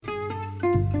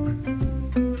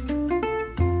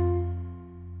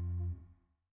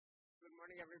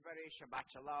Shabbat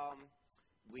Shalom.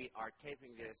 We are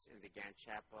taping this in the Gann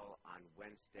Chapel on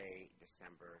Wednesday,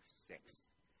 December 6th.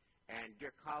 And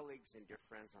dear colleagues and dear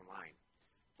friends online,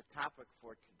 the topic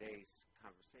for today's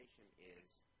conversation is,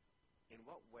 in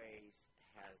what ways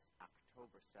has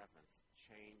October 7th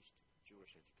changed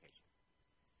Jewish education?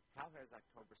 How has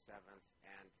October 7th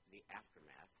and the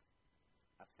aftermath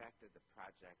affected the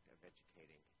project of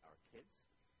educating our kids?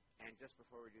 And just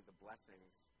before we do the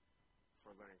blessings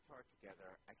for learning Torah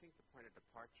together, I think the point of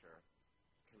departure,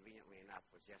 conveniently enough,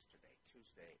 was yesterday,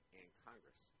 Tuesday, in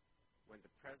Congress, when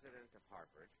the president of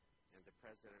Harvard and the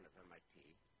president of MIT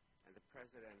and the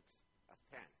president of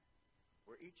Penn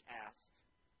were each asked,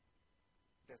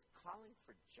 does calling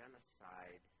for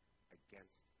genocide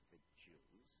against the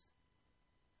Jews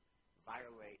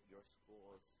violate your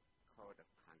school's code of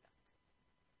conduct?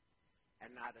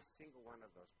 And not a single one of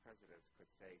those presidents could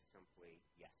say simply,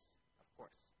 yes, of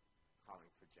course.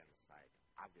 Calling for genocide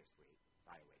obviously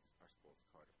violates our school's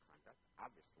code of conduct.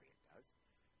 Obviously it does.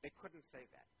 They couldn't say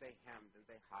that. They hemmed and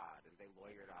they hawed and they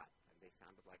lawyered up and they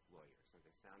sounded like lawyers and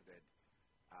they sounded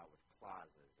with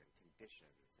clauses and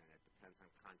conditions, and it depends on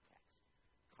context.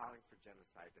 Calling for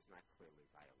genocide does not clearly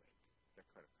violate their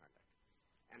code of conduct.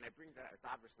 And I bring that, it's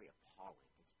obviously appalling.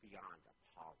 It's beyond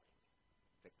appalling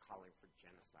that calling for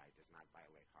genocide does not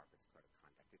violate Harvard's code of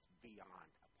conduct. It's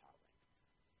beyond appalling.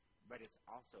 But it's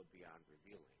also beyond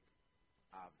revealing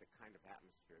of the kind of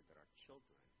atmosphere that our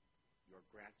children, your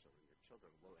grandchildren, your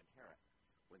children will inherit.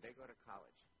 When they go to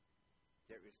college,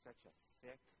 there is such a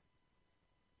thick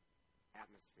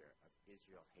atmosphere of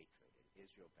Israel hatred and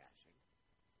Israel bashing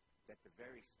that the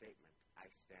very statement, I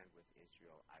stand with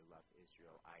Israel, I love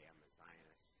Israel, I am a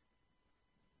Zionist,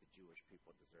 the Jewish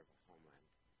people deserve a homeland,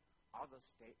 all those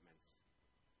statements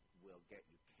will get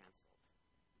you canceled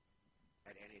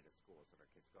at any of the schools that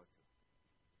our kids go to.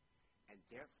 And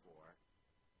therefore,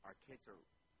 our kids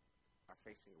are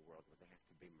facing a world where they have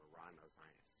to be Marrano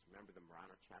Zionists. Remember the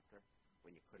Marrano chapter,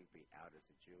 when you couldn't be out as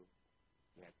a Jew?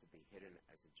 You had to be hidden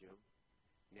as a Jew.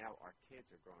 Now our kids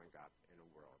are growing up in a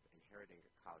world, inheriting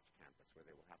a college campus where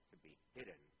they will have to be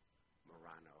hidden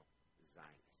Marrano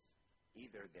Zionists.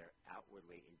 Either they're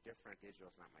outwardly indifferent,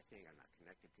 Israel's not my thing, I'm not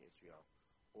connected to Israel,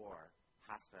 or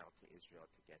hostile to Israel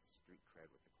to get street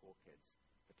cred with the cool kids.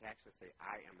 But to actually say,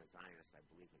 I am a Zionist, I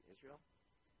believe in Israel,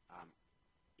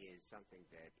 is something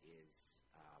that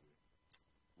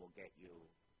will get you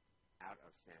out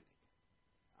of standing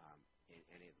in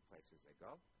any of the places they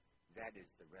go. That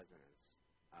is the resonance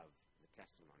of the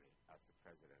testimony of the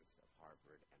presidents of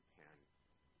Harvard and Penn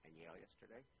and Yale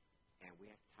yesterday. And we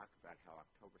have to talk about how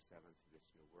October 7th, this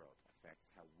new world, affects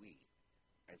how we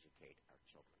educate our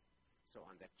children. So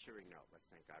on that cheering note, let's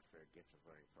thank God for a gift of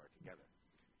learning Torah together.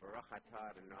 Baruch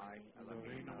atah Adonai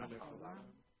Eloheinu melech haolam,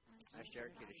 asher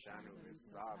kiddushanu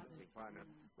mitzvah v'tzivanu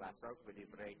la'asok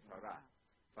b'divrei Torah.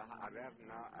 V'ha'arev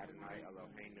na Adonai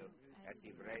Eloheinu et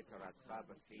divrei Toratcha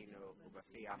b'finu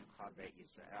u'b'fi amcha beit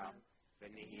Yisrael,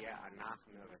 v'nihiyeh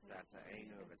anachnu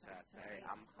v'tzatza'enu v'tzatza'ei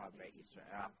amcha beit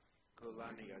Yisrael,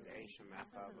 kulanu yodei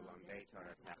shemecha v'lomdei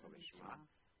Toratecha l'shma.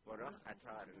 Baruch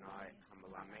atah Adonai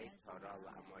hamelamed Torah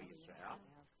la'amo Yisrael.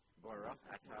 Baruch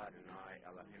atah Adonai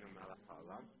Eloheinu melech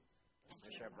haolam,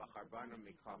 asher bachar banu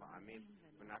mikol ha'amim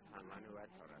v'natan lanu et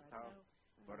Torato.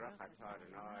 Baruch atah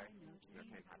Adonai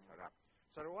noten haTorah.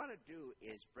 So what I want to do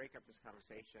is break up this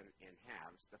conversation in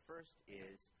halves. The first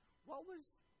is, what was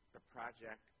the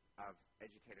project of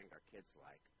educating our kids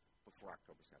like before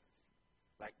October 7th?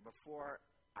 Like before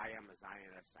I am a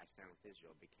Zionist, I stand with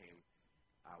Israel became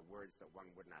words that one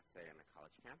would not say on a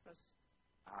college campus.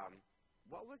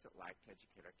 What was it like to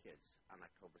educate our kids on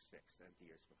October 6th and the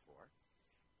years before?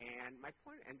 And my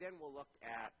point, and then we'll look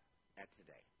at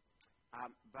today.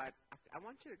 But I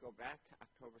want you to go back to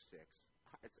October 6th.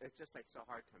 It's just like so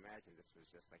hard to imagine this was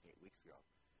just like 8 weeks ago.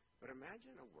 But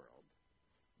imagine a world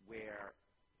where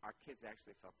our kids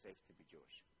actually felt safe to be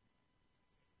Jewish,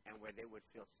 and where they would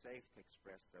feel safe to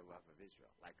express their love of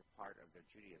Israel. Like a part of their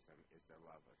Judaism is their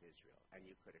love of Israel, and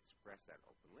you could express that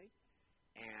openly.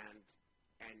 And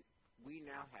we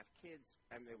now have kids,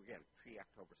 and again,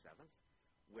 pre-October 7th,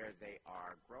 where they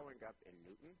are growing up in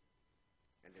Newton,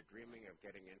 and they're dreaming of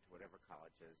getting into whatever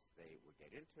colleges they would get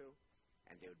into,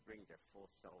 and they would bring their full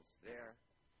selves there,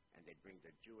 and they'd bring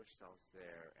their Jewish selves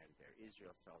there, and their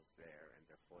Israel selves there, and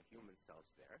their full human selves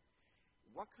there.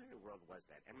 What kind of world was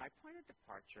that? And my point of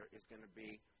departure is going to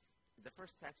be the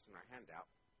first text in our handout,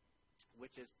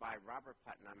 which is by Robert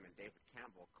Putnam and David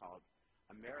Campbell, called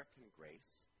American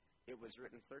Grace. It was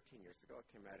written 13 years ago. It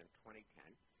came out in 2010.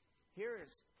 Here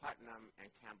is Putnam and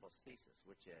Campbell's thesis,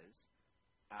 which is,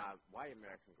 why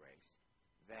American Grace?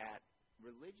 That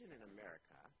religion in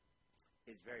America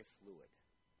is very fluid.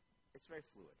 It's very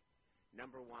fluid.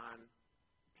 Number one,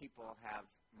 people have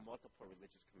multiple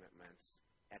religious commitments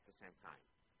at the same time.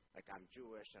 Like, I'm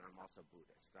Jewish and I'm also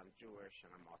Buddhist. I'm Jewish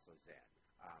and I'm also Zen.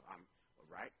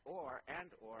 Right? Or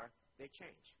they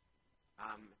change.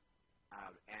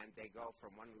 And they go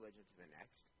from one religion to the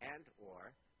next. And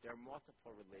or there are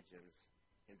multiple religions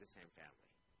in the same family.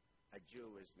 A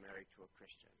Jew is married to a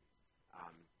Christian.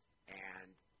 And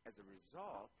as a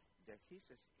result, their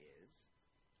thesis is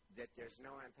that there's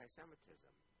no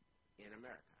anti-Semitism in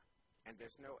America. And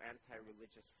there's no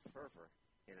anti-religious fervor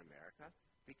in America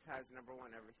because, number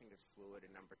one, everything is fluid,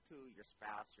 and number two, your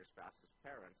spouse's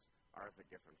parents are of a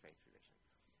different faith tradition.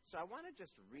 So I want to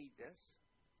just read this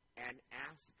and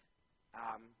ask,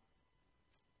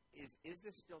 is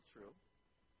this still true?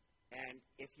 And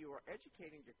if you are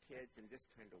educating your kids in this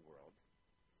kind of world,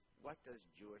 what does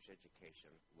Jewish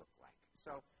education look like?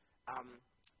 So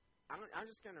I'm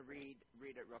just going to read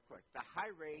it real quick. The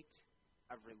high rate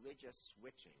of religious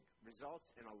switching results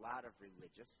in a lot of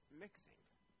religious mixing,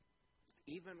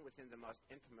 even within the most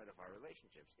intimate of our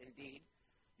relationships. Indeed,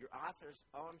 your author's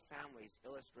own families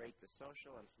illustrate the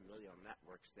social and familial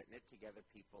networks that knit together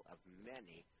people of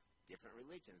many different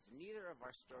religions. Neither of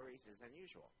our stories is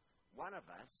unusual. One of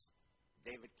us,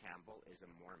 David Campbell, is a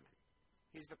Mormon.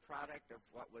 He's the product of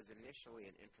what was initially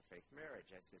an interfaith marriage,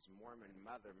 as his Mormon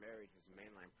mother married his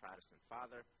mainline Protestant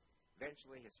father.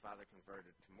 Eventually, his father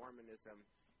converted to Mormonism.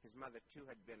 His mother, too,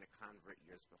 had been a convert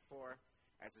years before.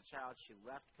 As a child, she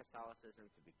left Catholicism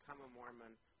to become a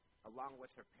Mormon, along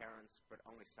with her parents, but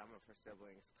only some of her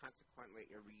siblings. Consequently,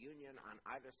 a reunion on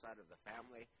either side of the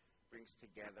family brings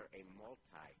together a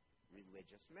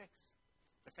multi-religious mix.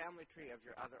 The family tree of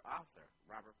your other author,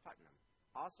 Robert Putnam,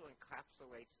 also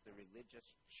encapsulates the religious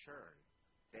churn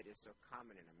that is so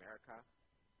common in America.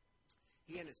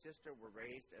 He and his sister were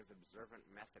raised as observant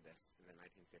Methodists in the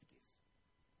 1950s.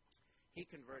 He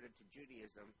converted to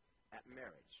Judaism at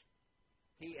marriage.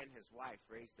 He and his wife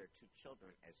raised their 2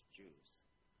 children as Jews.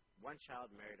 One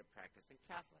child married a practicing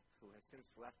Catholic who has since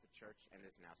left the church and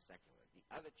is now secular. The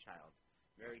other child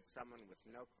married someone with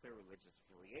no clear religious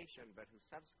affiliation but who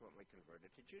subsequently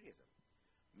converted to Judaism.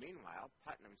 Meanwhile,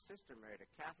 Putnam's sister married a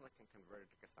Catholic and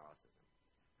converted to Catholicism.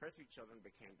 Her 3 children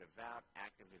became devout,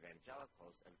 active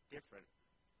evangelicals of different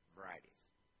varieties.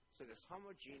 So this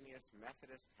homogeneous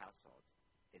Methodist household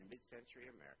in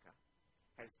mid-century America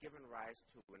has given rise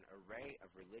to an array of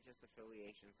religious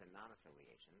affiliations and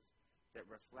non-affiliations that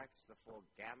reflects the full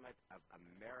gamut of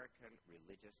American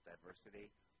religious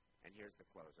diversity. And here's the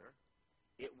closer.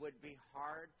 It would be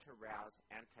hard to rouse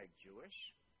anti-Jewish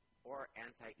or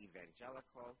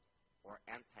anti-evangelical or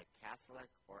anti-Catholic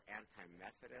or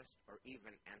anti-Methodist or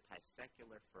even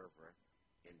anti-secular fervor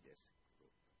in this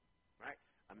group, right?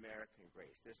 American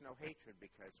grace. There's no hatred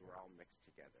because we're all mixed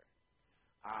together.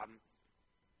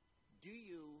 Do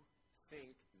you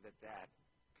think that that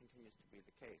continues to be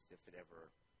the case, if it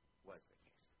ever was the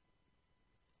case?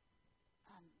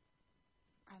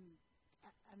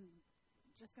 I'm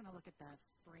just going to look at the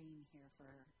frame here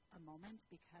for a moment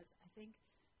because I think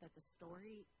that the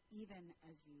story, even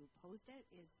as you posed it,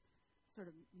 is sort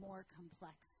of more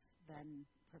complex than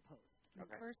proposed.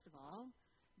 Okay. First of all,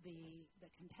 the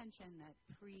contention that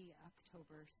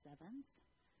pre-October 7th,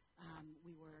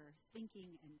 we were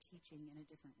thinking and teaching in a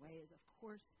different way is, of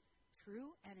course,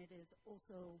 true, and it is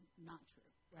also not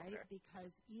true, right? Okay.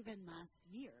 Because even last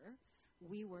year,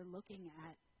 we were looking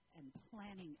at and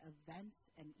planning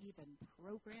events and even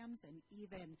programs and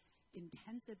even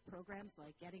intensive programs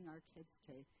like getting our kids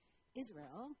to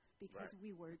Israel because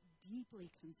we were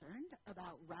deeply concerned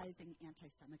about rising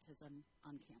anti-Semitism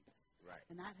on campus. Right.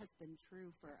 And that has been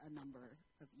true for a number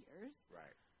of years.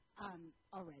 Right.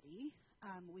 Already.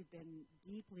 We've been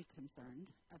deeply concerned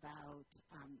about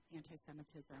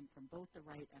anti-Semitism from both the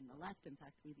right and the left. In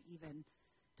fact, we've even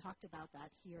talked about that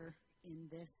here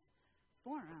in this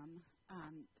forum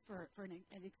for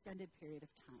an extended period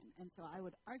of time. And so I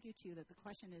would argue to you that the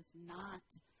question is not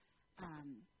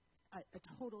a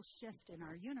total shift in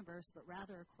our universe, but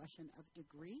rather a question of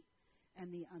degree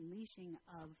and the unleashing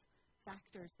of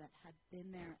factors that had been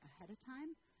there ahead of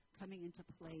time coming into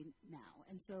play now.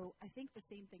 And so I think the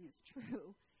same thing is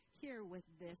true here with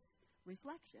this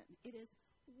reflection. It is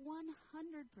 100%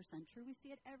 true. We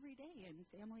see it every day in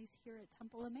families here at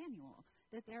Temple Emmanuel,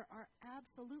 that there are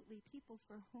absolutely people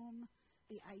for whom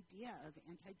the idea of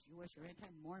anti-Jewish or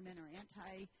anti-Mormon or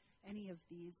anti-any of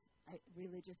these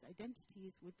religious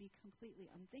identities would be completely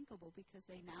unthinkable because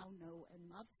they now know and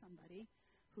love somebody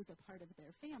who's a part of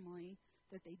their family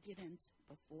that they didn't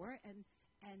before. And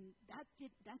that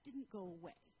didn't go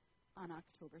away on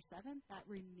October 7th. That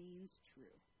remains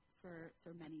true for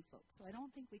many folks. So I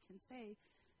don't think we can say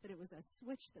that it was a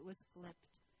switch that was flipped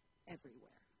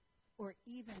everywhere, or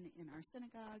even in our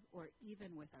synagogue, or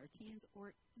even with our teens,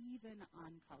 or even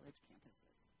on college campuses.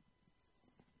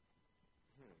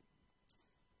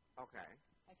 Okay.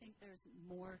 I think there's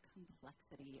more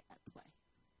complexity at play.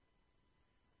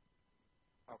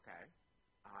 Okay.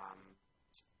 I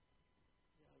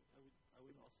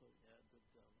would also add that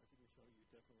I think, Michelle, you're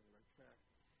definitely on the right track.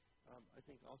 I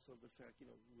think also the fact,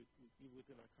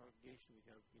 within our congregation, we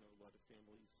have, a lot of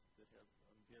families that have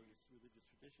various religious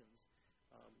traditions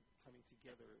coming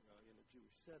together in a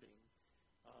Jewish setting.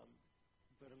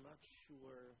 But I'm not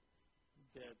sure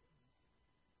that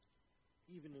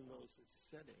even in those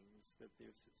settings that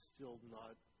there's still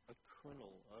not a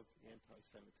kernel of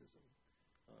anti-Semitism.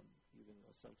 Even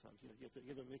though sometimes, you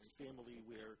have a mixed family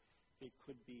where it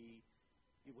could be,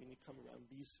 when you come around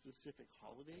these specific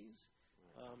holidays,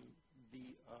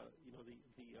 the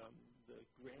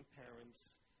grandparents,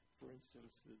 for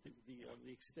instance,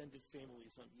 the extended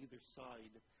families on either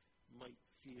side might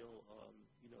feel,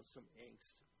 some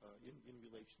angst in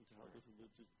relation to how those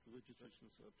religious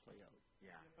traditions play out.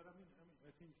 Yeah. But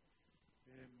I think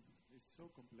it's so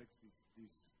complex,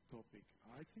 this topic.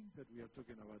 I think that we are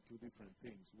talking about two different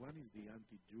things. One is the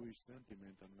anti-Jewish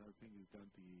sentiment, and another thing is the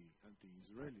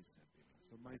anti-Israeli sentiment.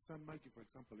 So my son Mikey, for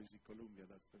example, is in Colombia.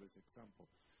 That's the best example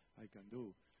I can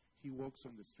do. He walks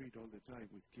on the street all the time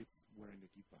with kids wearing a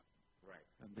kippah. Right.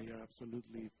 And they are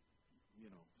absolutely,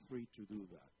 free to do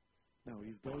that. Now,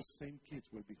 if those same kids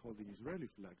will be holding Israeli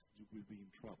flags, you will be in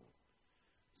trouble.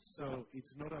 So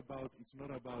it's not about,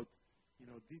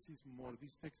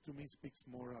 this text to me speaks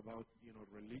more about,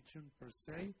 religion per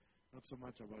se, not so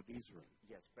much about Israel.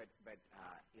 Yes, but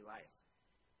Elias,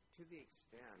 to the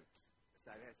extent, so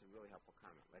that's a really helpful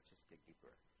comment. Let's just dig deeper.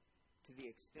 To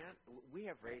the extent, we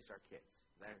have raised our kids,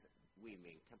 we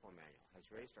mean Temple Manual, has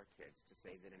raised our kids to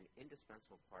say that an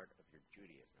indispensable part of your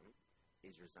Judaism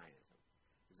is your Zionism.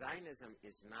 Zionism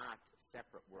is not a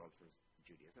separate world from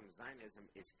Judaism. Zionism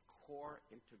is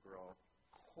integral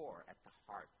core at the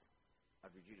heart of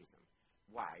your Judaism.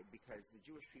 Why? Because the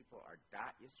Jewish people are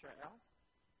Dat Yisrael,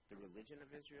 the religion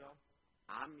of Israel,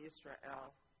 Am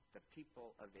Yisrael, the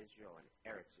people of Israel, and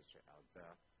Eretz Yisrael, the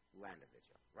land of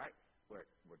Israel. Right? We're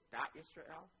Dat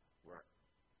Yisrael, we're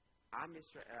Am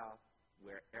Yisrael,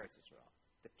 we're Eretz Yisrael.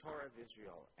 The Torah of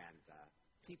Israel and the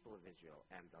people of Israel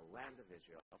and the land of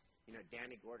Israel.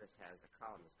 Danny Gordis has a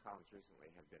column. His columns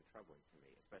recently have been troubling to me,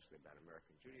 especially about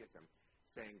American Judaism,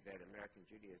 saying that American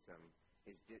Judaism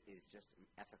is just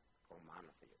ethical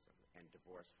monotheism and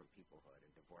divorced from peoplehood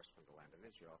and divorced from the land of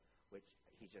Israel, which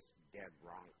he's just dead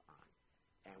wrong on.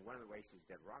 And one of the ways he's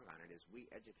dead wrong on it is we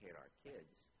educate our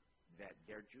kids that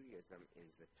their Judaism is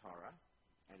the Torah,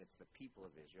 and it's the people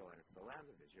of Israel, and it's the land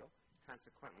of Israel.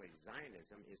 Consequently,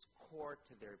 Zionism is core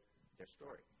to their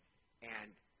story. And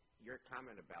your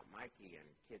comment about Mikey and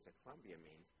kids at Columbia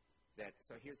means that,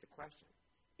 so here's the question.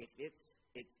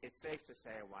 It's safe to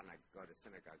say I want to go to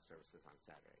synagogue services on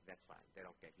Saturday. That's fine. They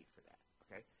don't get heat for that,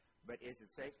 okay? But is it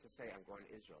safe to say I'm going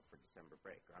to Israel for December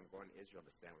break, or I'm going to Israel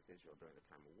to stand with Israel during the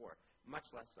time of war? Much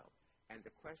less so. And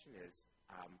the question is,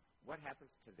 what happens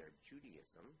to their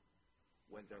Judaism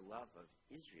when their love of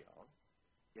Israel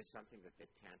is something that they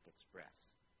can't express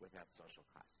without social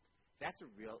cost? That's a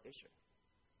real issue.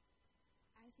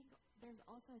 I think there's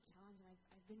also a challenge, and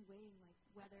I've been weighing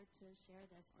whether to share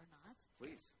this or not.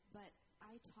 Please. But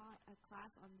I taught a class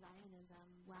on Zionism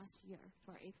last year to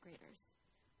our 8th graders.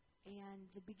 And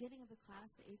the beginning of the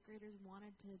class, the 8th graders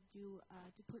wanted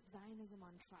to put Zionism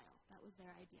on trial. That was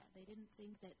their idea. They didn't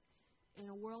think that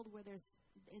in a world where there's,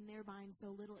 in their mind,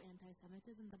 so little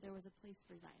anti-Semitism, that there was a place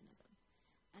for Zionism.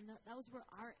 And those were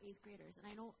our 8th graders. And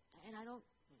I don't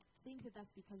think that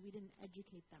that's because we didn't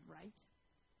educate them right.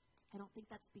 I don't think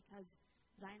that's because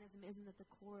Zionism isn't at the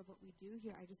core of what we do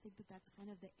here. I just think that that's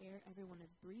kind of the air everyone is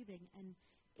breathing. And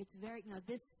it's very,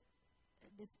 this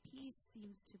piece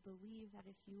seems to believe that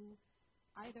if you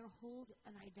either hold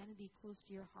an identity close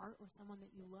to your heart or someone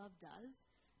that you love does,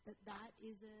 that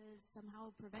is somehow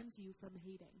prevents you from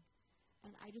hating.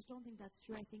 And I just don't think that's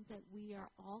true. I think that we are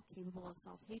all capable of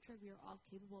self-hatred. We are all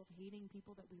capable of hating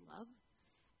people that we love.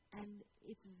 And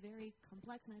it's very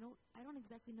complex, and I don't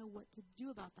exactly know what to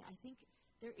do about that. I think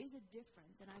there is a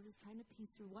difference, and I was trying to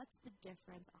piece through what's the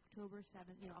difference October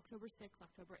 7th, October 6th,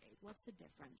 October 8th. What's the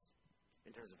difference?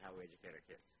 In terms of how we educate our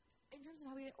kids. In terms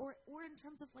of how we, or in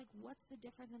terms of what's the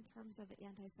difference in terms of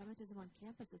anti-Semitism on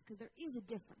campuses? Because there is a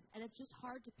difference, and it's just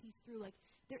hard to piece through.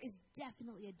 There is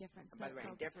definitely a difference. And by the way,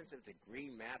 difference of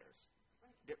degree matters.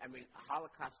 Right. I mean,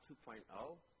 Holocaust 2.0,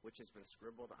 which has been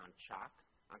scribbled on chalk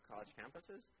on college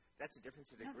campuses, That's a difference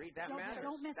of degree. That don't, matters.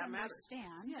 Don't That matters.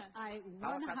 misunderstand. Yeah. I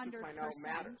Holocaust 100% 2.0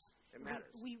 matters. It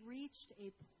matters. We reached a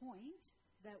point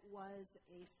that was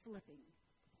a flipping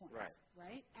point,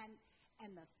 right?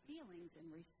 And the feelings in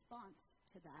response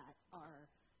to that are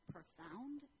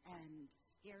profound and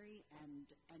scary and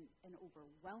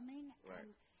overwhelming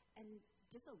and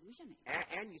disillusioning.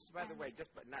 And you see, by the way,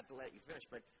 but not to let you finish,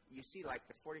 but you see like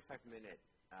the 45-minute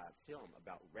film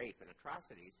about rape and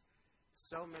atrocities.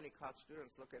 So many college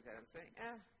students look at that and say,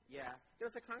 yeah.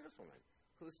 There's a congresswoman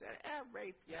who said,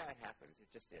 rape, yeah, it happens. It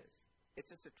just is.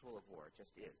 It's just a tool of war. It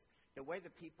just is. The way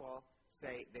that people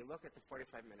say, they look at the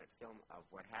 45-minute film of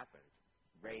what happened,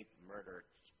 rape, murder,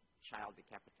 child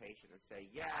decapitation, and say,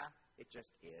 yeah, it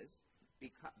just is.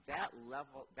 Because that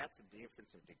level, that's a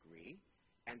difference of degree,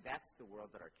 and that's the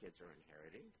world that our kids are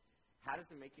inheriting. How does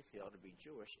it make you feel to be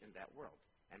Jewish in that world?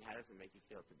 And how does it make you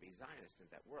feel to be Zionist in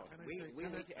that world? We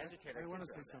need to educate our kids. I want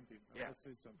to say something. Yeah. I want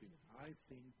to say something. I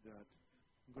think that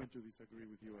I'm going to disagree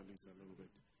with you, Alisa, a little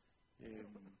bit.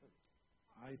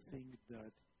 I think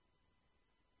that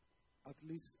at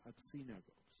least at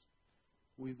synagogues,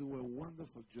 we do a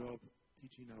wonderful job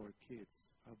teaching our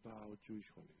kids about Jewish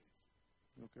holidays,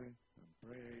 okay, and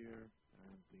prayer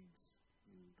and things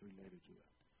related to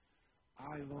that.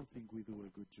 I don't think we do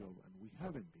a good job, and we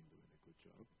haven't been doing a good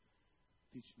job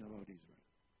teaching about Israel,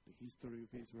 the history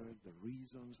of Israel, the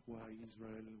reasons why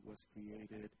Israel was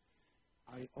created.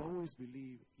 I always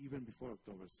believe, even before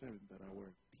October 7th, that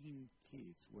our teen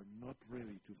kids were not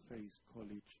ready to face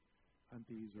college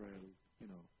anti-Israel,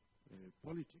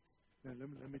 politics. Now,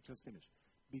 let me just finish.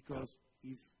 Because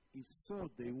if so,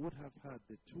 they would have had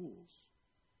the tools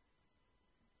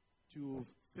to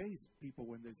face people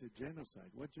when they said genocide.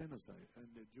 What genocide? And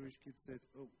the Jewish kid said,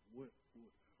 I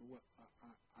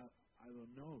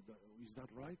don't know. Is that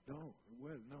right? No.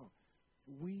 Well, no.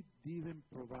 We didn't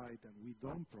provide, and we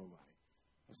don't provide,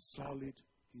 a solid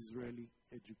Israeli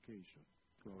education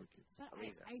to our kids. But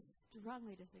I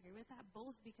strongly disagree with that,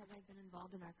 both because I've been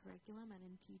involved in our curriculum and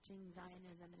in teaching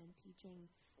Zionism and in teaching...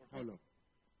 How long?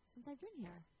 Since I've been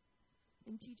here.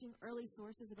 In teaching early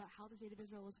sources about how the State of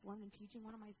Israel was formed, and teaching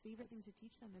one of my favorite things to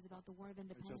teach them is about the War of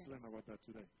Independence. I just learned about that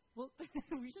today. Well,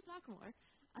 we should talk more.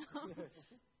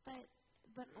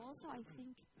 But also, I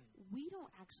think we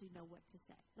don't actually know what to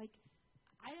say. Like,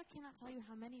 I cannot tell you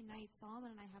how many nights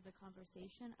Solomon and I have the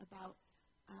conversation about,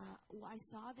 I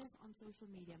saw this on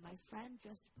social media. My friend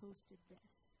just posted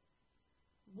this.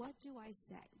 What do I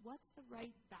say? What's the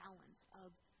right balance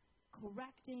of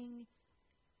correcting,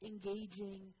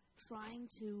 engaging,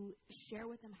 trying to share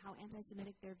with them how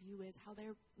anti-Semitic their view is, how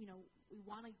they're, we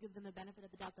want to give them the benefit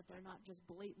of the doubt that they're not just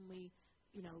blatantly,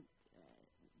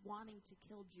 wanting to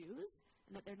kill Jews,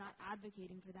 and that they're not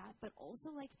advocating for that, but also,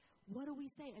 what do we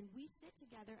say? And we sit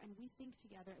together, and we think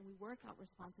together, and we work out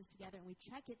responses together, and we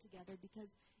check it together, because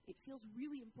it feels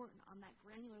really important on that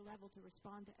granular level to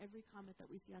respond to every comment that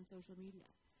we see on social media.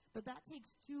 But that takes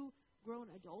two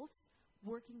grown adults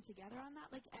working together on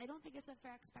that. I don't think it's a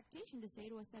fair expectation to say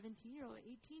to a 17-year-old or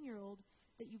 18-year-old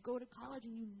that you go to college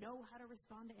and you know how to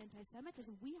respond to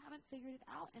anti-Semitism. We haven't figured it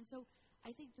out. And so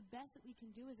I think the best that we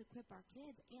can do is equip our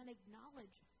kids and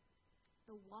acknowledge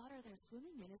the water they're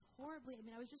swimming in is horribly...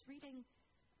 I was just reading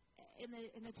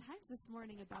in the Times this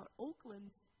morning about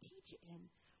Oakland's Teach-In,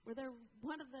 where they're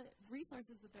one of the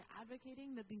resources that they're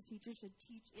advocating that these teachers should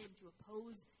teach in to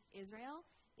oppose Israel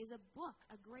is a book,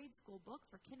 a grade school book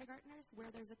for kindergartners, where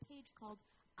there's a page called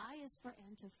I is for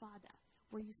Antifada,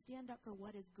 where you stand up for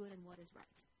what is good and what is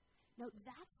right. Now,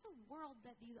 that's the world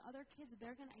that these other kids that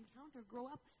they're going to encounter grow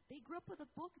up. They grew up with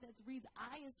a book that reads,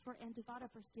 I is for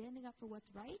Antifada, for standing up for what's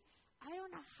right. I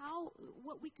don't know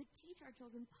what we could teach our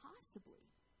children possibly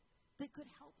that could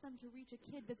help them to reach a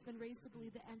kid that's been raised to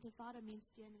believe that Antifada means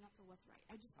standing up for what's right.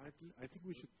 I think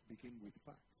we should begin with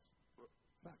facts.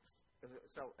 Facts.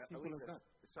 Simple as that.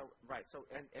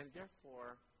 And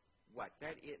therefore, what?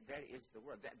 That is the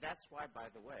word. That's why,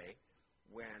 by the way,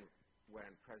 when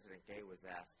President Gay was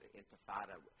asked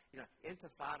Intifada,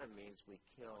 Intifada means we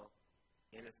kill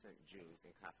innocent Jews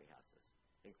in coffee houses,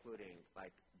 including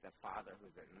the father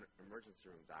who's an emergency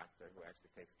room doctor who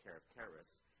actually takes care of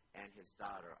terrorists, and his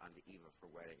daughter on the eve of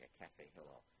her wedding at Cafe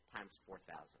Hillel, times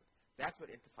 4,000. That's what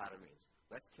Intifada means.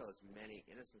 Let's kill as many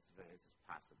innocent civilians as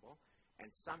possible. And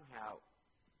somehow,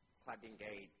 Claudine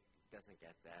Gay doesn't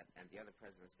get that, and the other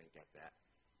presidents didn't get that.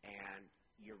 And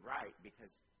you're right,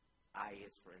 because I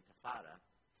is for Intifada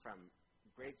from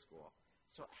grade school.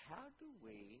 So how do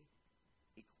we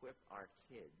equip our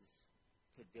kids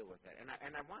to deal with that?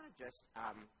 And I want to just,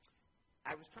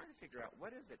 I was trying to figure out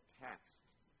what is a text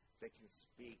that can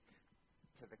speak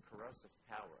to the corrosive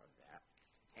power of that.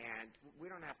 And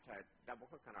we don't have to double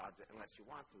click on all of it unless you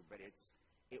want to, but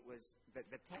it was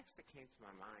the text that came to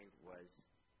my mind was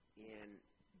in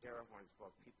Dara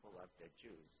book, People Love Dead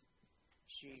Jews.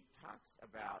 She talks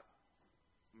about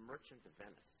Merchant of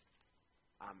Venice,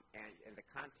 and in the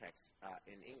context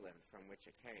in England from which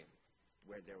it came,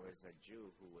 where there was a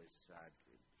Jew who was,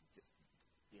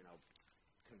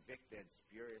 convicted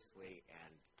spuriously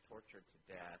and tortured to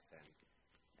death and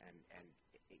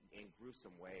in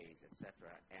gruesome ways,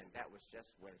 etc. And that was just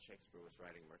when Shakespeare was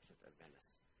writing Merchant of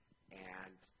Venice.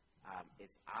 And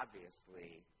it's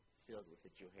obviously filled with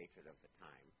the Jew hatred of the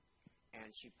time.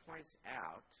 And she points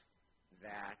out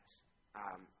that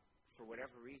for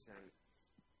whatever reason,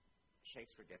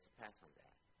 Shakespeare gets a pass on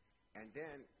that. And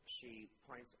then she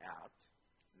points out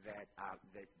that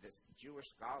the Jewish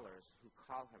scholars who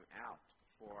call him out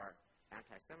for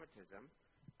anti-Semitism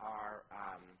are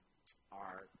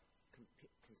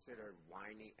considered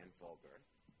whiny and vulgar,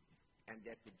 and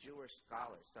that the Jewish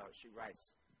scholars, so she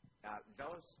writes,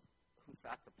 those who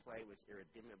thought the play was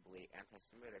irredeemably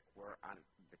anti-Semitic were, on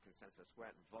the consensus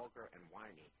went, vulgar and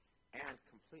whiny, and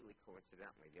completely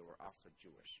coincidentally, they were also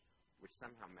Jewish, which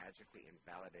somehow magically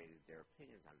invalidated their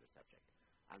opinions on the subject.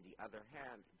 On the other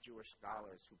hand, Jewish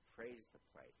scholars who praised the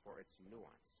play for its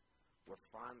nuance were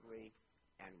fondly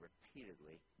and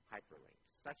repeatedly hyperlinked.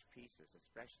 Such pieces,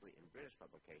 especially in British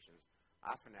publications,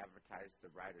 often advertised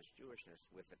the writer's Jewishness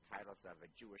with the titles of a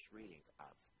Jewish reading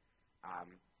of.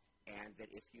 And that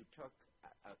if you took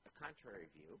a contrary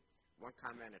view, one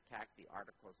comment attacked the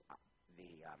article's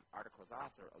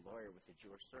author, a lawyer with a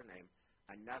Jewish surname,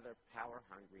 another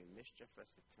power-hungry, mischievous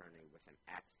attorney with an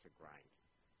axe to grind.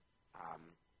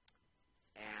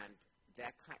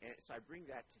 So I bring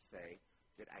that to say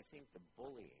that I think the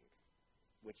bullying,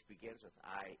 which begins with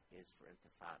I is for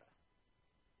Intifada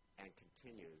and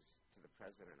continues to the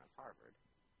president of Harvard,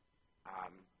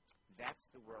 that's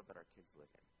the world that our kids live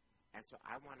in. And so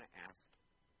I want to ask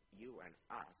you and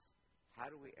us, how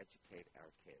do we educate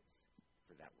our kids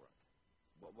for that world?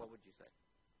 What would you say?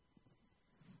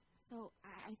 So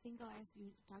I think I'll ask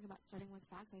you to talk about starting with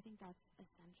facts. I think that's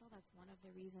essential. That's one of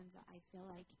the reasons that I feel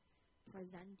like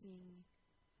presenting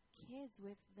kids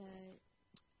with the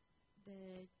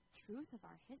truth of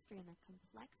our history and the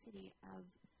complexity of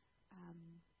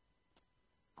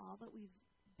all that we've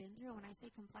been through. When I say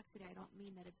complexity, I don't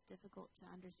mean that it's difficult to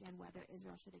understand whether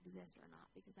Israel should exist or not,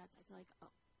 because that's, I feel like,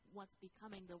 what's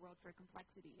becoming the world for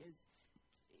complexity is,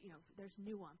 there's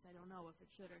nuance. I don't know if it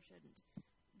should or shouldn't.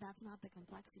 That's not the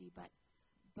complexity, but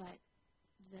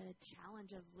the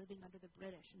challenge of living under the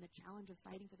British and the challenge of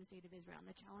fighting for the state of Israel and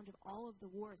the challenge of all of the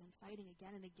wars and fighting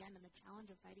again and again and the challenge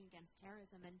of fighting against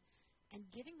terrorism and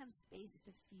giving them space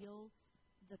to feel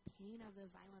the pain of the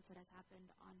violence that has happened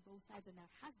on both sides, and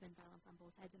there has been violence on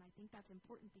both sides, and I think that's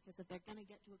important because if they're going to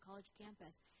get to a college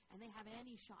campus and they have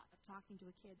any shot of talking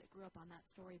to a kid that grew up on that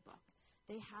storybook,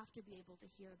 they have to be able to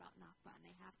hear about Nakba, and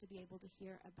they have to be able to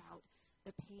hear about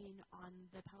the pain on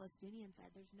the Palestinian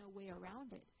side. There's no way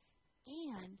around it.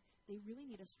 And they really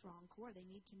need a strong core. They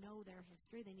need to know their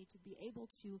history. They need to be able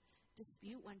to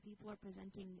dispute when people are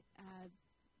presenting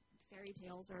fairy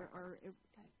tales or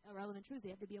irrelevant truths. They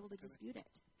have to be able to dispute it.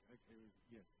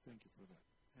 Yes, thank you for that.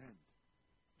 And,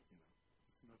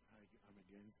 it's not I'm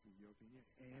against your opinion.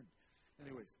 And,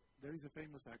 anyways, there is a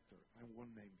famous actor. I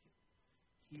won't name him.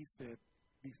 He said,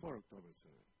 before October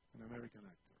 7th, an American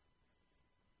actor,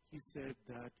 he said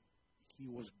that he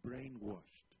was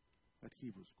brainwashed at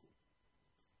Hebrew school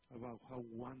about how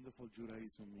wonderful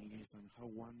Judaism is and how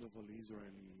wonderful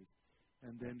Israel is.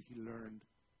 And then he learned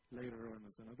later on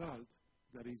as an adult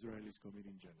that Israel is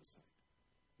committing genocide.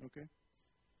 Okay?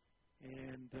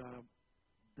 And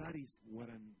that is what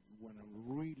I'm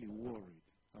really worried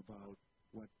about,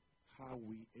 how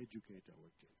we educate our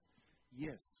kids.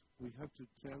 Yes, we have to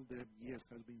tell them, yes,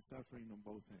 has been suffering on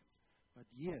both ends. But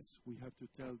yes, we have to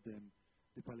tell them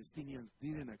the Palestinians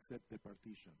didn't accept the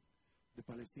partition. The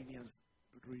Palestinians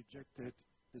rejected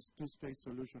this two-state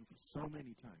solution for so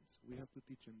many times. We have to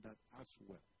teach them that as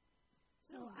well.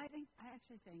 So I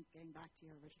actually think, getting back to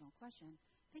your original question,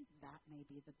 I think that may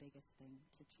be the biggest thing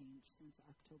to change since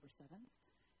October 7th,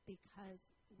 because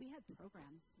we had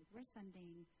programs. We're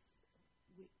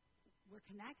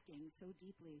connecting so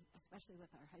deeply, especially with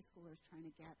our high schoolers, trying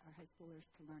to get our high schoolers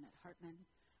to learn at Hartman.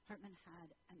 Hartman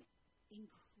had an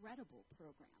incredible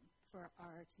program for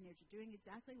our teenagers, doing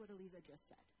exactly what Eliza just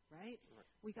said, right?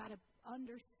 We got to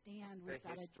understand, we've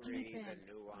got to deepen,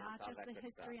 not just the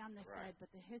history on this side,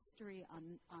 but the history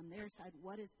on their side.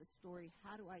 What is the story?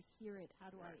 How do I hear it?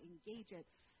 How do I engage it?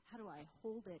 How do I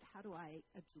hold it? How do I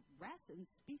address and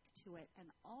speak to it? And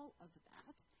all of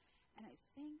that. And I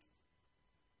think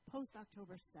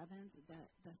post-October 7th,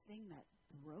 the thing that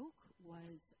broke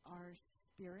was our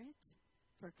spirit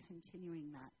for continuing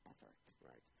that effort.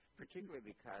 Right. Particularly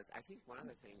because I think one of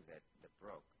the things that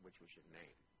broke, which we should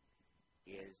name,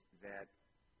 is that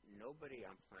nobody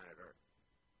on planet Earth,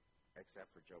 except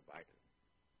for Joe Biden,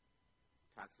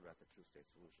 talks about the two-state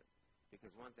solution.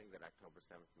 Because one thing that October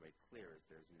 7th made clear is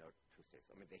there's no two-state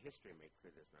solution. I mean, the history made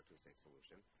clear there's no two-state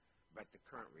solution, but the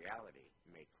current reality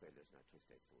made clear there's no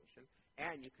two-state solution.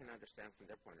 And you can understand from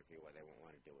their point of view why they won't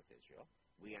want to deal with Israel.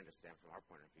 We understand from our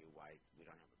point of view why we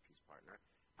don't have a peace partner.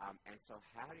 And so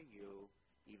how do you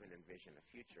even envision a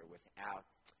future without,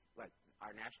 like,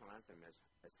 our national anthem is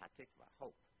Hatikva,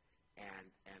 hope.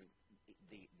 And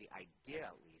the idea,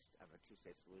 at least, of a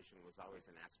two-state solution was always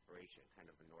an aspiration,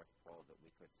 kind of a North Pole that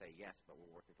we could say, yes, but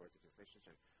we're working towards a two-state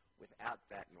solution. Without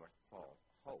that North Pole,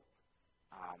 hope,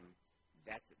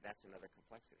 that's another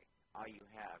complexity. All you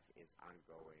have is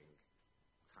ongoing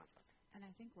conflict. And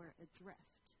I think we're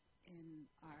adrift in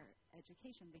our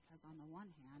education because, on the one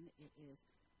hand, it is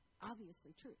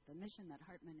obviously true. The mission that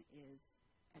Hartman is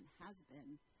and has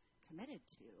been committed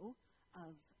to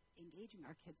of engaging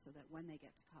our kids so that when they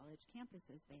get to college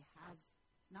campuses, they have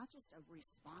not just a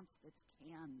response that's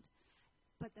canned,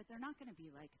 but that they're not going to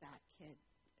be like that kid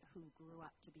who grew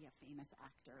up to be a famous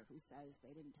actor who says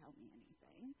they didn't tell me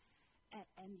anything.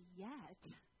 And yet,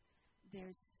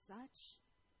 there's such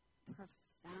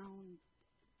profound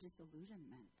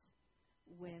disillusionment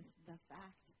with the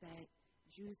fact that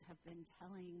Jews have been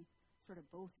telling sort of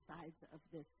both sides of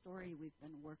this story. We've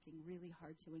been working really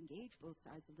hard to engage both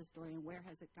sides of the story. And where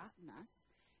has it gotten us?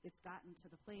 It's gotten to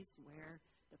the place where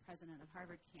the president of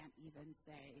Harvard can't even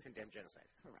say... Condemn genocide.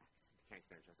 Correct. Can't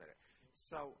condemn genocide.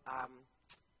 So, I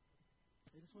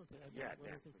just wanted to add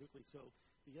one thing quickly. So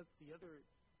the other,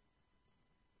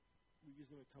 we're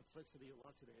using the complexity a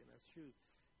lot today, and that's true,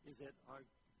 is that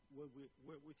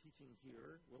what we're teaching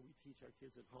here, what we teach our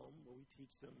kids at home, what we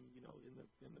teach them,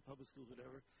 in the public schools,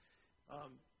 whatever,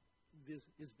 this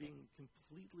is being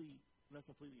not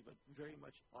completely, but very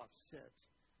much offset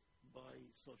by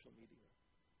social media.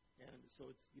 And so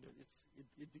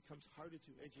it becomes harder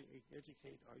to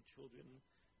educate our children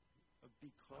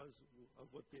because of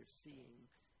what they're seeing.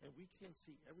 And we can't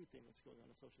see everything that's going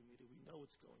on social media. We know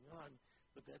what's going on,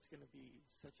 but that's going to be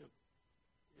such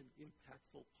an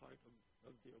impactful part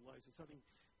of their lives. It's something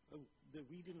that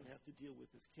we didn't have to deal with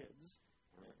as kids.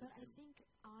 But I think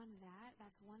on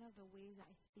that's one of the ways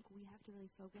I think we have to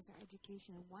really focus our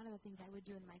education. And one of the things I would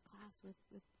do in my class with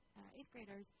 8th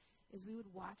graders is we would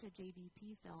watch a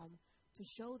JVP film to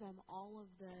show them all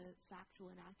of the factual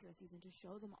inaccuracies and to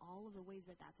show them all of the ways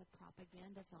that that's a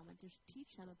propaganda film and to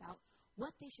teach them about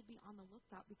what they should be on the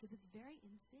lookout because it's very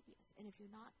insidious. And if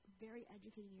you're not very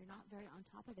educated and you're not very on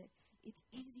top of it, it's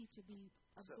easy to be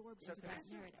absorbed into that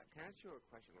narrative. Can I ask you a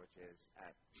question, which is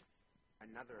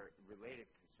another related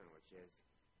concern, which is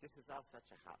this is all such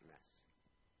a hot mess.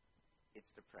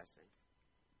 It's depressing.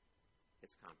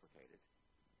 It's complicated.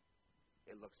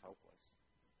 It looks hopeless.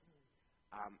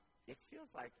 It feels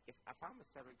like if I'm a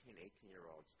 17,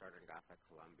 18-year-old starting off at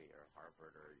Columbia or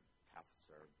Harvard or Tufts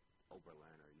or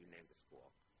Oberlin or you name the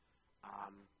school,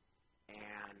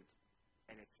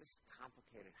 and it's this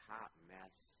complicated, hot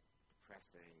mess,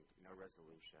 depressing, no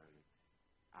resolution.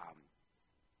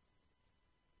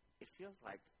 It feels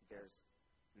like there's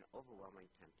an overwhelming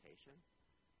temptation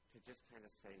to just kind of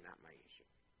say, not my issue.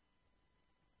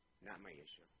 Not my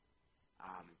issue.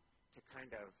 To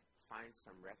kind of find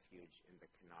some refuge in the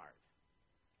canard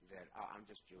that, I'm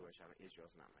just Jewish,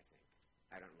 Israel's not my thing.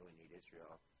 I don't really need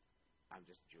Israel. I'm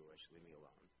just Jewish, leave me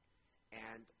alone.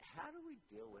 And how do we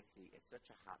deal with it's such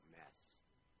a hot mess.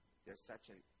 There's such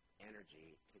an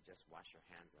energy to just wash your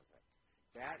hands of it.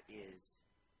 That is,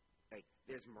 like,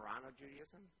 there's Marrano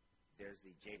Judaism, there's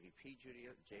the JVP,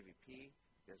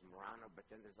 there's Marrano, but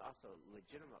then there's also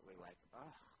legitimately like,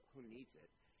 who needs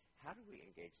it? How do we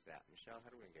engage that? Michelle,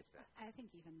 how do we engage that? I think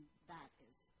even that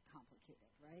is complicated,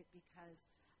 right? Because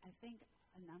I think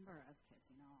a number of kids,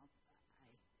 I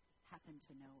happen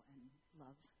to know and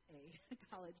love a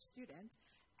college student,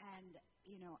 and,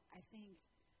 I think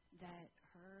that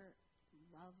her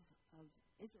love of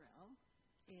Israel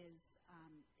is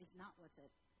not what's at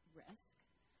risk,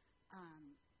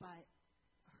 but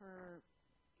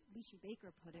Lishi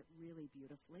Baker put it really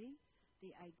beautifully,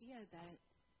 the idea that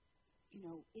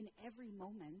in every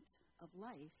moment of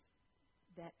life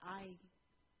that I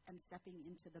am stepping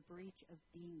into the breach of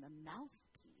being the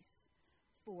mouthpiece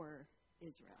for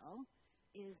Israel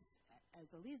is,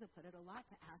 as Eliza put it, a lot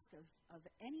to ask of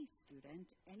any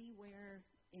student anywhere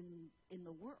in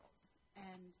the world.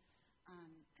 And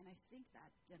I think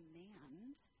that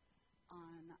demand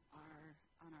on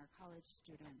our college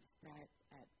students that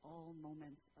at all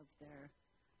moments of their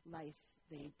life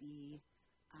they be,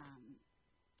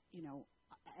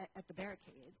 at the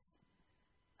barricades,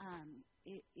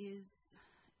 it is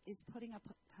putting a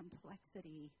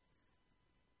complexity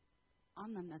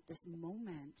on them that this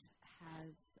moment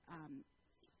has,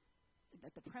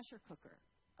 that the pressure cooker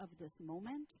of this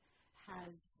moment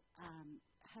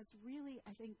has really,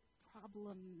 I think,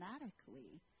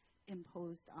 problematically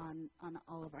imposed on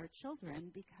all of our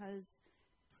children, because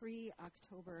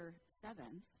pre-October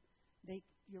 7th,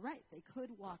 you're right, they could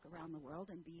walk around the world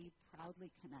and be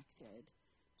proudly connected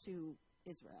to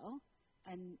Israel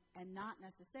and not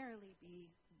necessarily be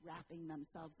wrapping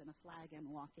themselves in a flag and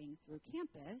walking through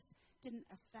campus. Didn't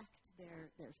affect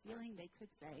their feeling. They could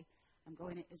say, I'm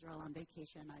going to Israel on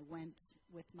vacation. I went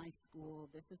with my school.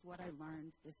 This is what I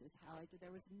learned. This is how I did.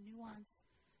 There was nuance.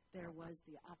 There was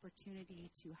the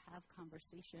opportunity to have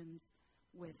conversations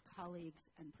with colleagues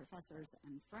and professors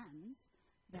and friends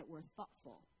that were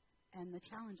thoughtful. And the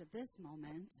challenge of this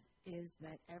moment is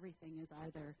that everything is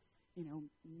either,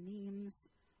 memes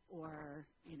or,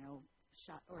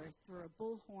 shot or through a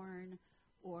bullhorn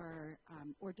or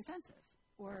defensive.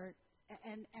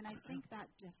 And I think that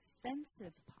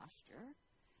defensive posture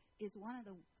is one of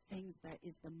the things that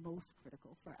is the most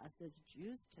critical for us as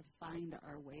Jews to find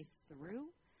our way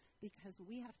through, because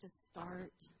we have to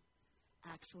start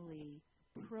actually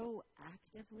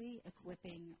proactively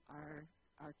equipping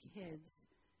our kids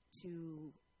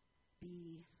to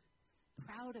be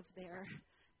proud of their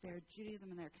Judaism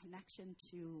and their connection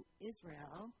to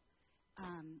Israel,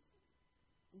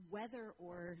 whether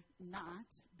or not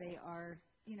they are,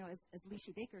 as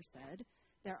Lishi Baker said,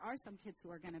 there are some kids who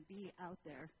are going to be out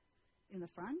there in the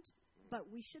front,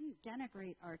 but we shouldn't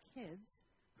denigrate our kids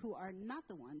who are not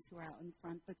the ones who are out in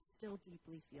front but still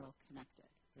deeply feel connected.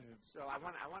 So I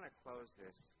want to close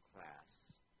this class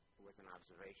with an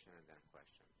observation and then a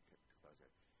question to close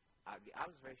it. The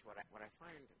observation, what I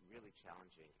find really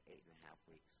challenging 8.5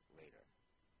 weeks later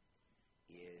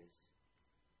is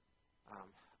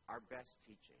our best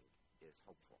teaching is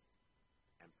hopeful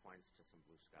and points to some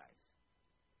blue skies.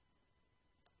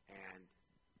 And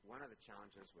one of the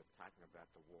challenges with talking about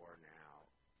the war now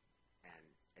and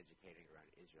educating around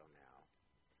Israel now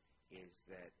is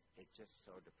that it's just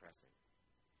so depressing,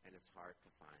 and it's hard to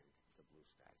find the blue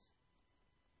skies,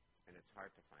 and it's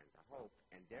hard to find the hope,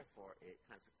 and therefore,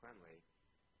 consequently,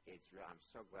 it's real. I'm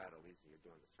so glad, Elisa, you're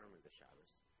doing the sermon this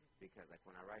Shabbos, because like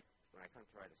when I come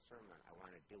to write a sermon, I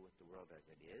want to deal with the world as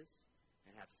it is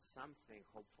and have something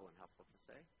hopeful and helpful to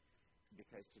say,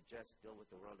 because to just deal with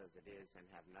the world as it is and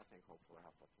have nothing hopeful or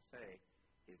helpful to say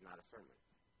is not a sermon.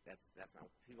 That's not,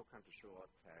 people come to shul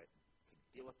to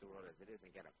deal with the world as it is and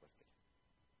get uplifted.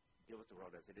 Deal with the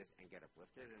world as it is and get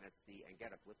uplifted, and it's the and get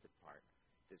uplifted part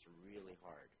that's really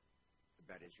hard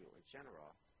about Israel in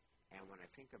general. And when I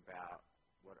think about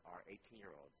what our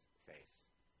 18-year-olds face,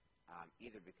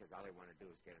 either because all they want to do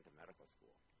is get into medical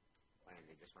school and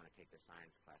they just want to take their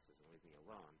science classes and leave me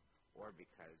alone, or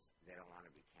because they don't want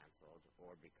to be canceled,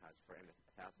 or because for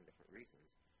 1,000 different reasons,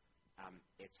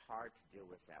 it's hard to deal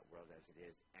with that world as it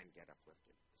is and get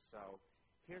uplifted. So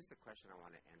here's the question I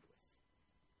want to end with.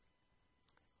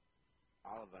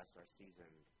 All of us are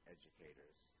seasoned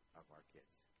educators of our kids.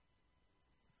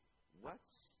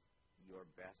 What's your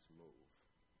best move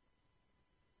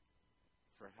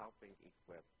for helping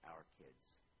equip our kids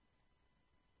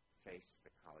face the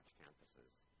college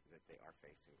campuses that they are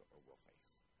facing or will face?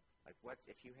 Like, what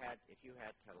if you had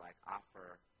to like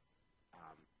offer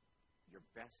your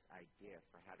best idea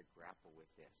for how to grapple with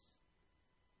this?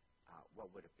 What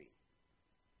would it be?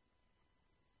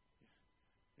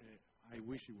 I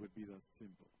wish it would be that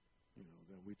simple.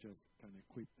 That we just can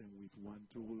equip them with one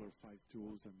tool or 5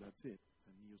 tools, and that's it.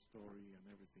 A new story and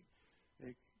everything.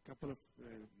 A couple of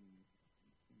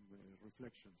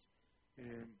reflections.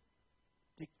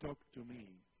 TikTok to me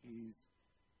is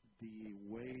the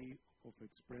way of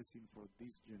expressing for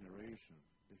this generation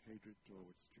the hatred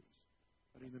towards Jews.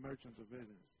 But in the Merchants of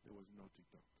Venice, there was no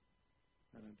TikTok.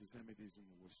 And anti-Semitism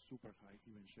was super high.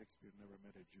 Even Shakespeare never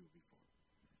met a Jew before.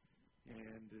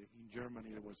 And in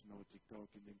Germany, there was no TikTok.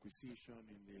 In the Inquisition,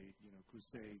 in the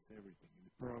Crusades, everything, in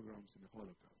the pogroms, in the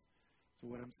Holocaust. So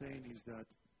what I'm saying is that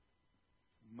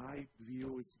my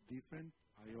view is different.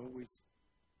 I always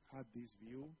had this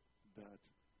view that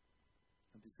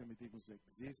anti-Semitism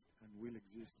exists and will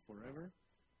exist forever,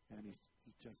 and it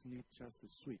just needs just a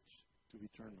switch to be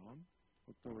turned on.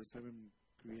 October 7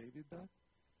 created that.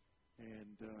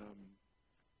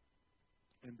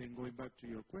 And then going back to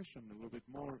your question a little bit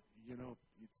more,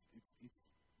 it's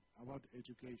about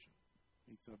education.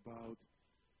 It's about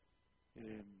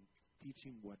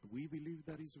teaching what we believe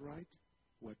that is right,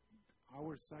 what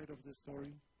our side of the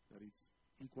story, that it's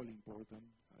equally important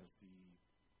as the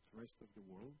rest of the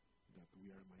world, that we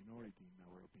are a minority in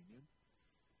our opinion,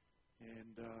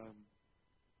 and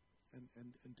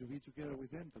to be together with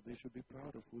them, that they should be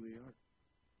proud of who they are.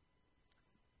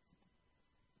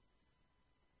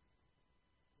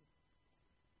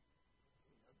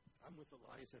 I'm with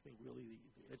Elias. I think really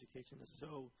the education is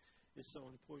so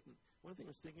important. One thing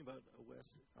I was thinking about, Wes,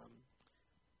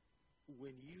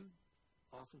 when you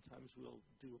oftentimes will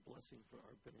do a blessing for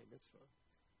our B'nai Mitzvah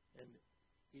and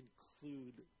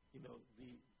include, the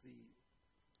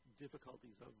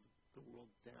difficulties of the world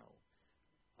now,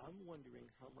 I'm wondering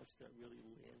how much that really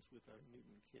lands with our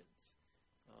Newton kids.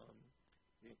 To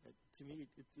me,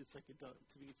 it's like to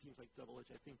me it seems like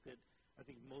double-edged. I think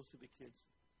most of the kids,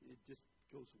 it just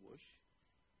goes whoosh.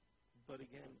 But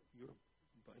again,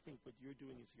 I think what you're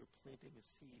doing is you're planting a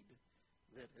seed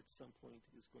that at some point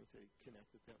is going to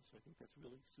connect with them. So I think that's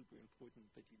really super important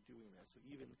that you're doing that. So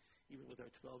even with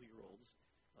our 12-year-olds,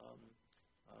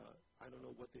 I don't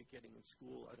know what they're getting in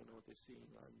school. I don't know what they're seeing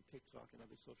on TikTok and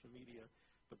other social media.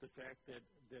 But the fact that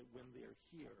when they're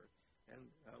here and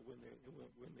when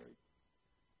they're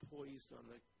poised on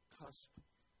the cusp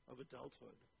of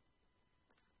adulthood,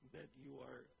 that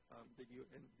you're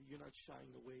not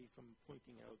shying away from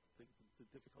pointing out the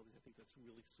difficulties. I think that's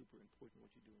really super important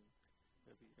what you're doing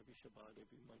every Shabbat,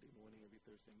 every Monday morning, every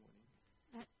Thursday morning.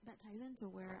 That ties into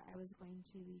where I was going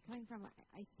to be coming from.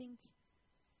 I think,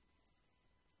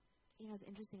 it's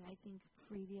interesting. I think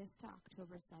previous to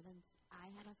October 7th, I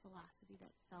had a philosophy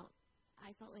that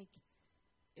I felt like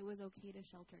it was okay to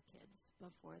shelter kids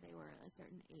before they were a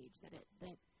certain age, that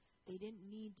they didn't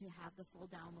need to have the full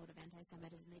download of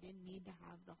anti-Semitism. They didn't need to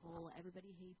have the whole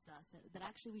everybody hates us. That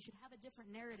actually we should have a different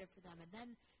narrative for them, and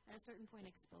then at a certain point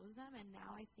expose them. And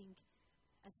now I think,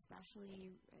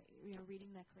 especially reading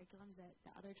the curriculums that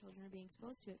the other children are being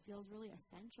exposed to, it feels really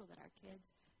essential that our kids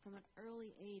from an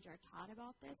early age are taught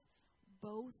about this,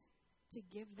 both to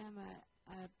give them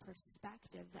a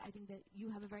perspective. That I think that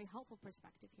you have a very helpful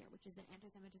perspective here, which is that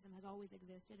anti-Semitism has always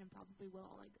existed and probably will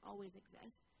always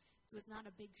exist. So it's not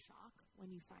a big shock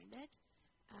when you find it.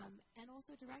 And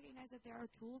also to recognize that there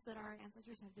are tools that our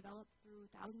ancestors have developed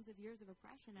through thousands of years of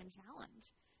oppression and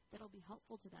challenge that'll be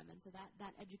helpful to them. And so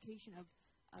that education of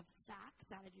facts,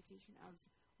 that education of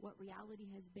what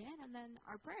reality has been, and then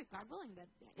our prayer, God willing,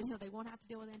 that they won't have to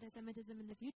deal with anti-Semitism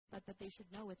in the future, but that they should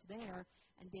know it's there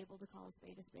and be able to call a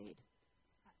spade a spade.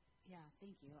 Yeah,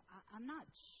 thank you. I'm not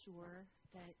sure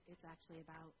that it's actually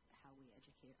about how we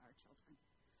educate our children.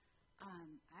 I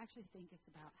actually think it's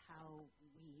about how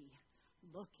we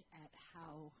look at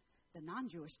how the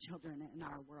non-Jewish children in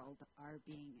our world are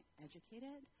being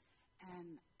educated.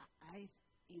 And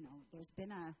there's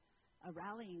been a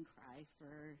rallying cry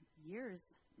for years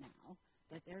now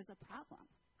that there's a problem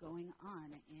going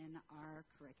on in our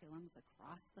curriculums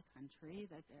across the country,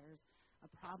 that there's a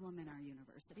problem in our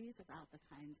universities about the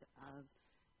kinds of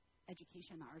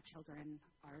education our children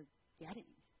are getting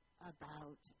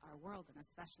about our world, and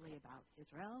especially about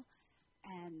Israel.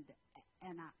 And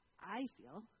I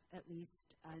feel, at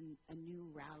least, a new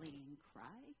rallying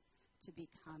cry to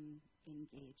become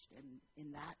engaged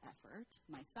in that effort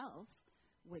myself,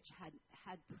 which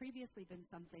had previously been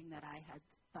something that I had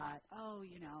thought,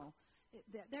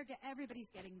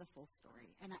 everybody's getting the full story.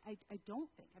 And I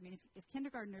don't think, if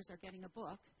kindergartners are getting a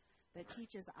book that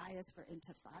teaches ayahs for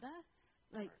intifada,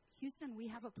 Houston, we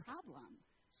have a problem.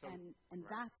 And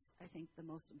that's, I think, the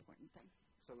most important thing.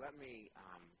 So let me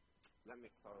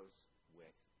close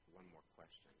with one more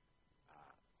question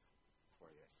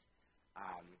for this.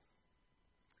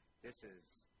 This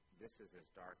is as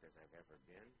dark as I've ever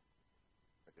been,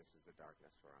 but this is the darkness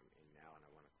where I'm in now, and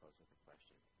I want to close with a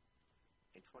question.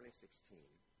 In 2016,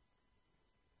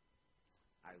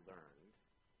 I learned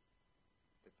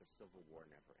that the Civil War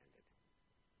never ended.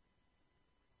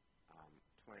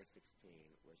 2016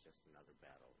 was just another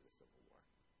battle in the Civil War.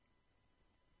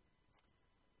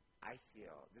 I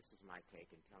feel, this is my take,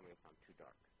 and tell me if I'm too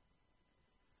dark.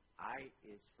 I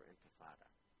is for intifada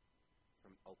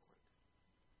from Oakland.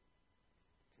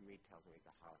 To me, tells me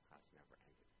the Holocaust never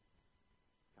ended.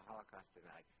 The Holocaust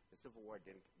denied. The Civil War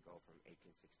didn't go from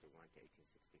 1861 to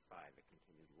 1865. It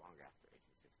continued long after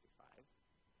 1865.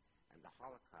 And the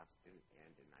Holocaust didn't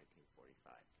end in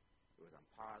 1945. It was on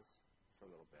pause for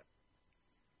a little bit.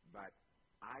 But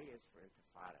I is for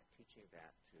intifada, teaching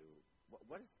that to,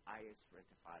 what does I is for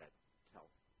intifada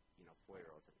tell,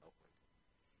 4-year-olds in Oakland?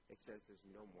 It says there's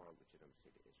no moral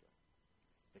legitimacy to Israel.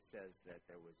 It says that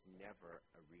there was never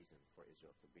a reason for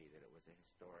Israel to be, that it was a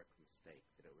historic mistake,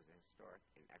 that it was a historic historic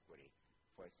inequity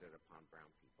foisted upon brown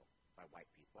people by white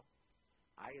people.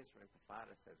 I, as for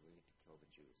Intifada, says we need to kill the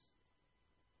Jews.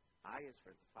 I, as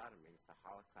for Intifada, means the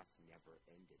Holocaust never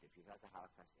ended. If you thought the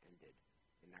Holocaust ended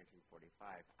in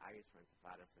 1945, I, as for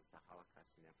Intifada, says the Holocaust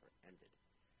never ended.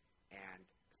 And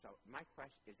so my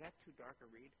question, is that too dark a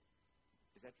read?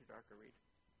 Is that too dark a read?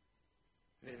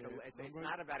 It's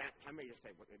not about, let me just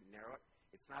say, narrow it.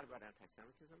 It's not about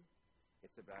anti-Semitism.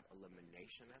 It's about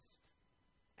eliminationist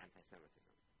anti-Semitism.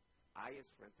 I, as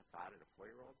for Intifada to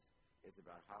 4-year-olds, is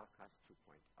about Holocaust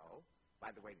 2.0. By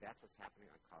the way, that's what's happening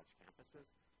on college campuses.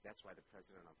 That's why the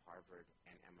president of Harvard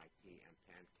and MIT and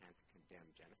Penn can't condemn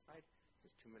genocide,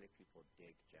 because too many people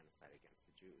dig genocide against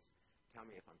the Jews. Tell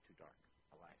me if I'm too dark,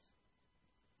 Elias.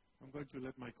 I'm going to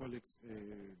let my colleagues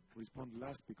respond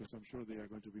last, because I'm sure they are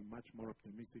going to be much more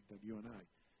optimistic than you and I.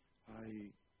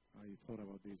 I thought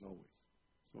about this always,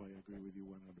 so I agree with you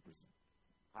 100%.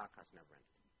 Holocaust never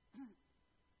ended.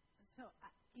 So,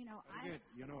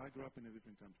 I grew up in a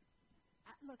different country.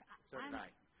 So did I.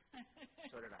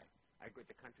 So did I.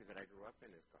 The country that I grew up in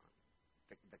is gone.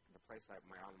 The place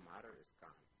my alma mater is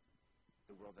gone.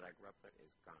 The world that I grew up in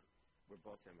is gone. We're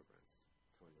both immigrants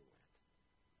to a new land.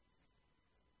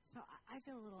 So I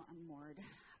feel a little unmoored,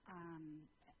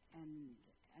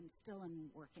 and still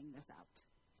am working this out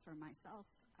for myself.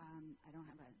 I don't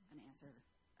have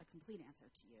a complete answer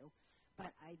to you,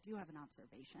 but I do have an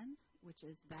observation, which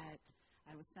is that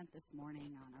I was sent this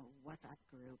morning on a WhatsApp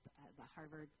group the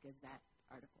Harvard Gazette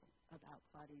article about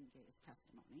Claudine Gay's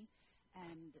testimony,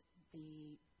 and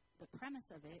the premise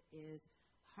of it is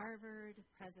Harvard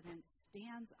president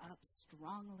stands up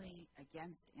strongly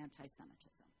against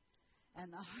anti-Semitism.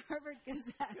 And the Harvard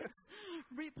Gazette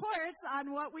reports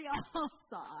on what we all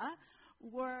saw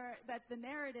were that the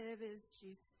narrative is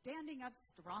she's standing up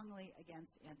strongly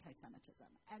against anti-Semitism.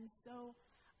 And so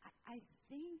I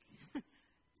think,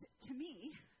 to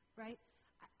me, right,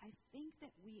 I think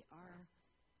that we are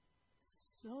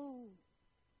so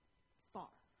far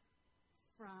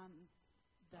from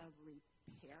the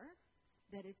repair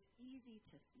that it's easy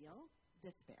to feel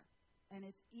despair. And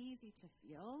it's easy to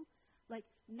feel like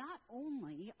not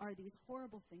only are these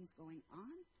horrible things going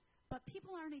on, but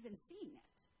people aren't even seeing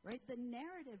it, right? The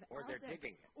narrative or out they're there,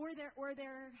 digging it. or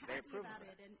they're happy about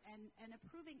it and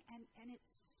approving, and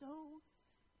it's so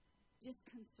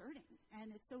disconcerting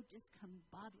and it's so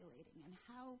discombobulating. And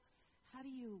how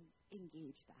do you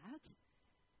engage that?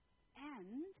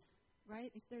 And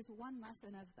right, if there's one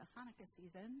lesson of the Hanukkah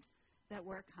season that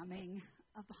we're coming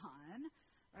upon,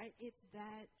 right, it's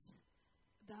that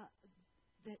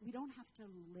that we don't have to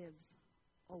live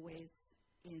always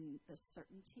in the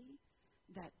certainty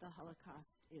that the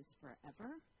Holocaust is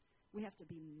forever. We have to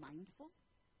be mindful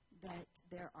that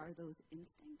there are those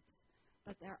instincts,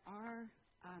 but there are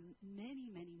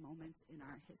many, many moments in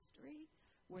our history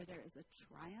where there is a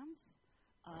triumph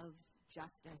of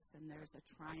justice, and there's a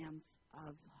triumph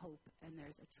of hope, and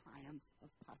there's a triumph of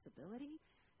possibility.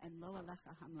 And lo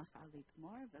alecha hamlacha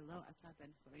ligmor velo ata ben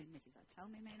chorin mehivatel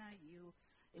mimena.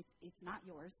 It's not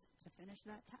yours to finish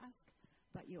that task,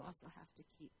 but you also have to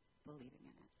keep believing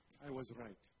in it. I was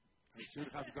right. I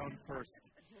should have gone first.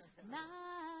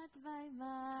 Not by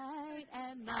might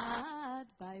and not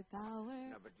by power.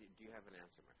 No, but do you have an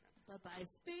answer, my friend? But by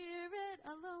spirit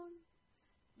alone.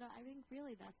 No, I think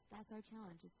really that's our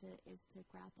challenge is to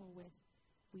grapple with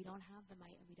we don't have the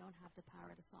might and we don't have the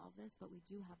power to solve this, but we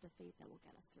do have the faith that will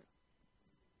get us through.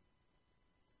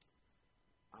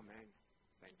 Amen.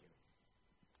 Thank you.